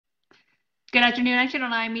Good afternoon,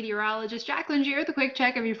 I'm Meteorologist Jaclyn Shearer with a quick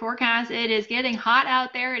check of your forecast. It is getting hot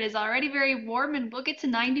out there. It is already very warm and we'll get to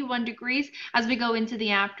 91 degrees as we go into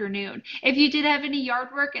the afternoon. If you did have any yard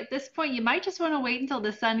work at this point, you might just want to wait until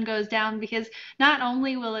the sun goes down because not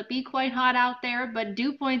only will it be quite hot out there, but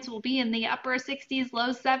dew points will be in the upper 60s, low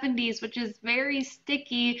 70s, which is very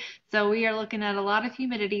sticky. So we are looking at a lot of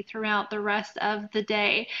humidity throughout the rest of the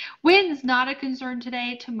day. Wind's not a concern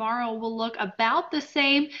today. Tomorrow will look about the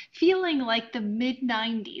same, feeling like the mid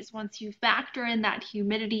 90s once you factor in that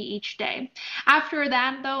humidity each day. After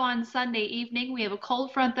that, though, on Sunday evening, we have a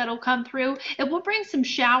cold front that'll come through. It will bring some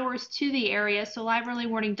showers to the area, so live early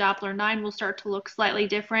morning Doppler 9 will start to look slightly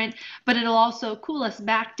different, but it'll also cool us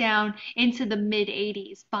back down into the mid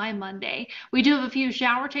 80s by Monday. We do have a few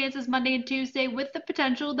shower chances Monday and Tuesday with the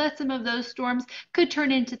potential that some of those storms could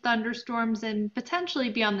turn into thunderstorms and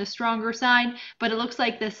potentially be on the stronger side, but it looks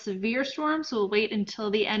like the severe storms will wait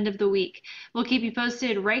until the end of the week. We'll keep you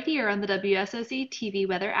posted right here on the WSOC TV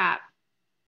weather app.